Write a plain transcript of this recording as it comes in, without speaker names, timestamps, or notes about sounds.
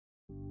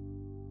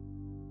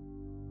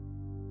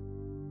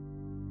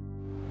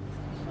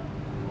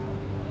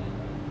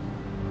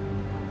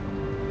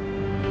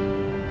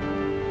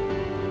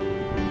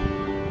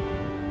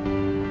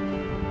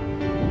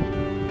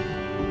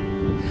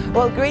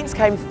Well, Greens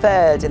came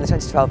third in the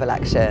 2012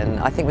 election.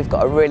 I think we've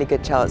got a really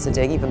good chance of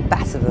doing even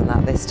better than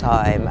that this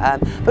time.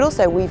 But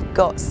also we've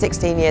got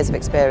 16 years of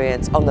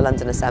experience on the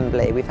London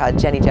Assembly. We've had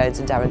Jenny Jones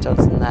and Darren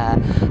Johnson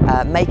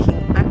there, making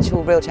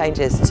actual real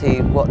changes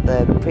to what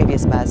the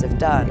previous mayors have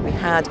done. We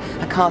had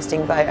a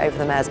casting vote over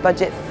the mayor's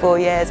budget for 4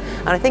 years,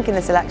 and I think in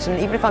this election,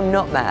 even if I'm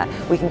not mayor,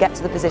 we can get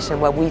to the position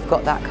where we've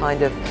got that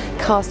kind of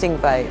casting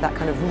vote, that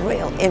kind of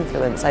real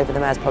influence over the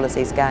mayor's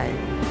policies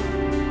again.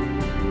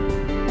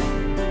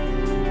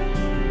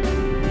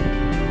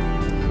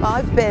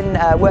 I've been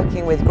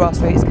working with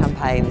grassroots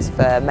campaigns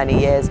for many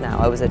years now.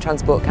 I was a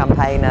transport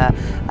campaigner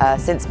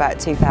since about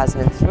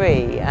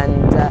 2003,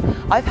 and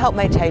I've helped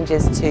make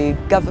changes to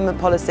government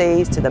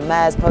policies, to the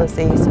mayor's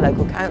policies, to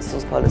local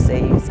councils'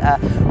 policies,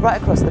 right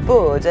across the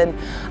board. And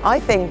I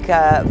think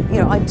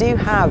I do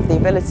have the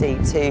ability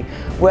to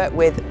work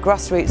with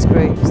grassroots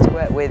groups, to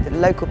work with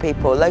local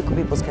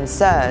people's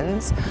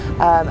concerns,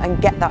 and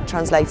get that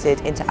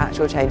translated into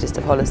actual changes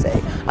to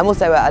policy. I'm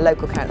also a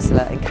local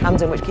councillor in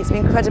Camden, which keeps me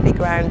incredibly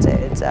grounded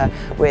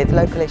with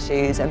local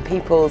issues and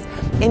people's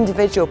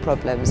individual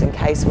problems and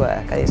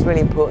casework. I think it's really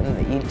important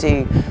that you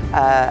do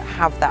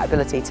have that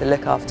ability to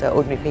look after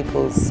ordinary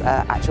people's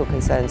actual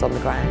concerns on the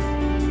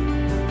ground.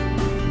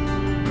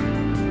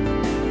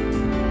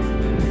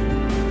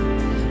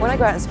 When I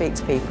go out and speak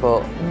to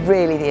people,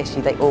 really the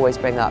issue they always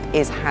bring up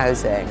is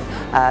housing.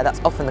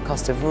 That's often the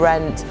cost of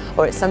rent,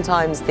 or it's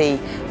sometimes the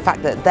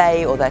fact that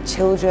they or their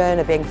children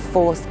are being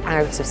forced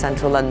out of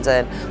central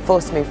London,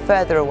 forced to move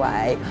further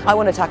away. I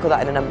want to tackle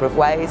that in a number of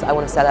ways. I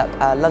want to set up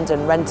a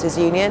London Renters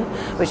Union,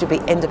 which would be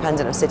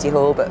independent of City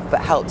Hall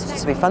but helped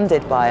to be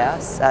funded by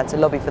us to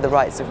lobby for the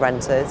rights of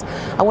renters.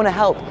 I want to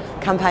help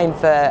campaign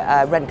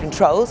for rent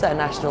controls at a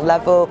national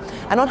level,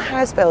 and on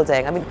house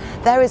building. I mean,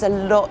 there is a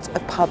lot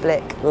of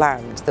public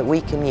land that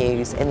we can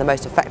use in the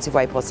most effective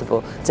way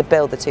possible to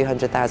build the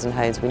 200,000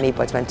 homes we need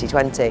by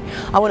 2020.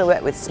 I want to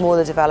work with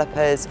smaller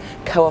developers,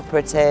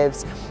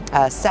 cooperatives,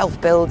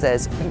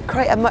 self-builders, and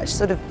create a much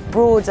sort of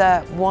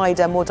broader,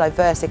 wider, more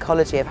diverse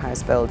ecology of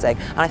house building,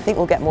 and I think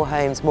we'll get more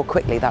homes more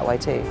quickly that way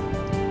too.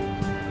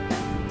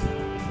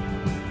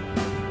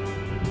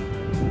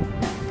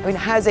 I mean,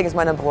 housing is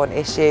my number one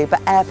issue,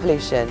 but air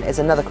pollution is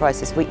another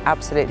crisis we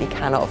absolutely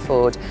cannot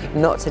afford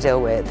not to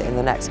deal with in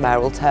the next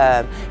mayoral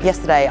term.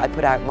 Yesterday I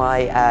put out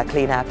my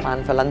Clean Air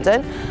plan for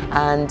London,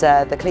 and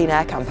the Clean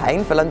Air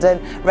campaign for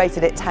London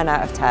rated it 10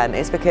 out of 10.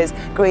 It's because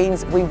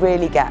Greens, we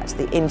really get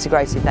the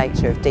integrated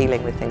nature of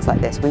dealing with things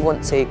like this. We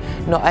want to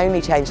not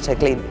only change to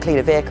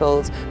cleaner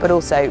vehicles, but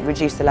also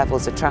reduce the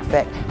levels of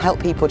traffic, help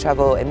people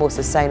travel in more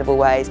sustainable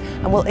ways,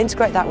 and we'll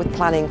integrate that with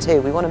planning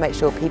too. We want to make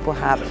sure people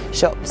have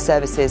shops,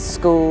 services,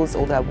 schools,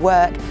 all their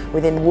work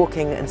within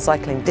walking and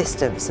cycling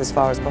distance as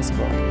far as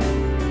possible.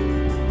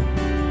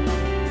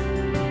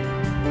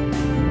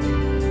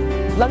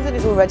 London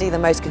is already the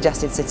most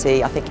congested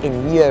city, I think,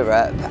 in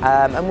Europe,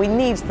 and we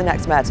need the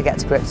next mayor to get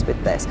to grips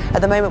with this.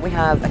 At the moment we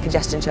have a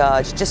congestion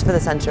charge just for the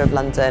centre of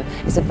London.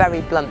 It's a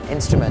very blunt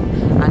instrument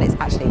and it's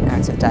actually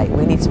out of date.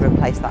 We need to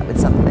replace that with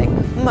something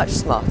much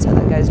smarter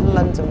that goes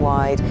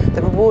London-wide,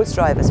 that rewards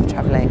drivers for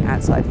travelling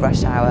outside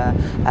rush hour,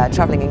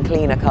 travelling in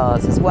cleaner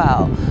cars as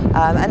well.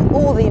 And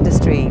all the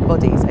industry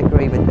bodies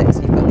agree with this.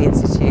 You've got the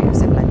Institute of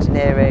Civil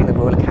Engineering, the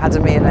Royal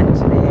Academy of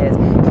Engineers,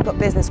 you've got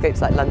business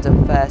groups like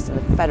London First and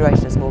the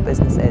Federation of Small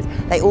Businesses.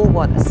 They all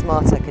want a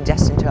smarter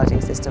congestion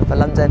charging system for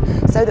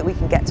London so that we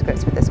can get to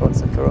grips with this once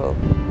and for all.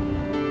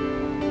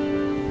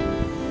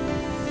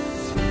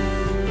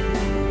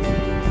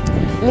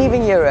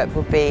 Leaving Europe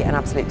would be an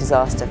absolute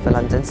disaster for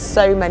London.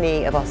 So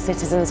many of our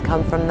citizens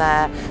come from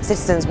there,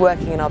 citizens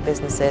working in our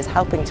businesses,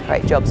 helping to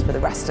create jobs for the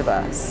rest of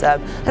us,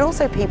 and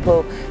also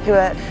people who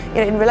are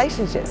in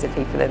relationships with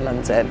people in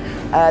London.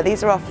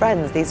 These are our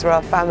friends, these are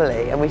our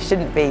family, and we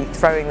shouldn't be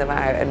throwing them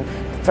out and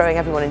throwing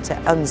everyone into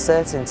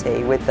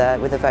uncertainty with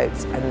the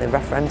vote and the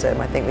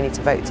referendum. I think we need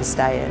to vote to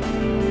stay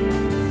in.